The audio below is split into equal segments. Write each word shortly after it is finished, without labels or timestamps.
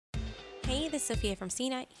Hey, this is Sophia from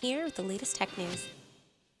CNET here with the latest tech news.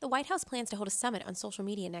 The White House plans to hold a summit on social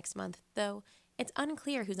media next month, though it's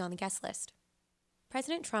unclear who's on the guest list.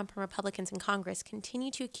 President Trump and Republicans in Congress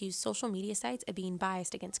continue to accuse social media sites of being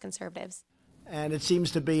biased against conservatives. And it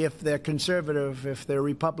seems to be if they're conservative, if they're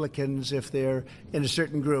Republicans, if they're in a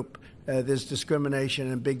certain group, there's discrimination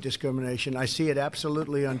and big discrimination. I see it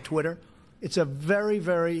absolutely on Twitter. It's a very,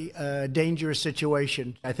 very dangerous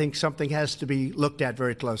situation. I think something has to be looked at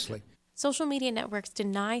very closely. Social media networks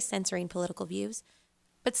deny censoring political views,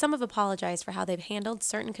 but some have apologized for how they've handled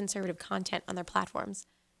certain conservative content on their platforms.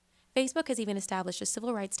 Facebook has even established a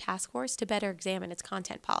civil rights task force to better examine its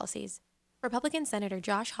content policies. Republican Senator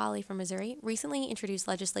Josh Hawley from Missouri recently introduced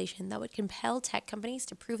legislation that would compel tech companies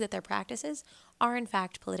to prove that their practices are in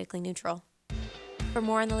fact politically neutral. For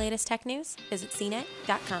more on the latest tech news, visit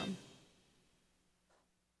cnet.com.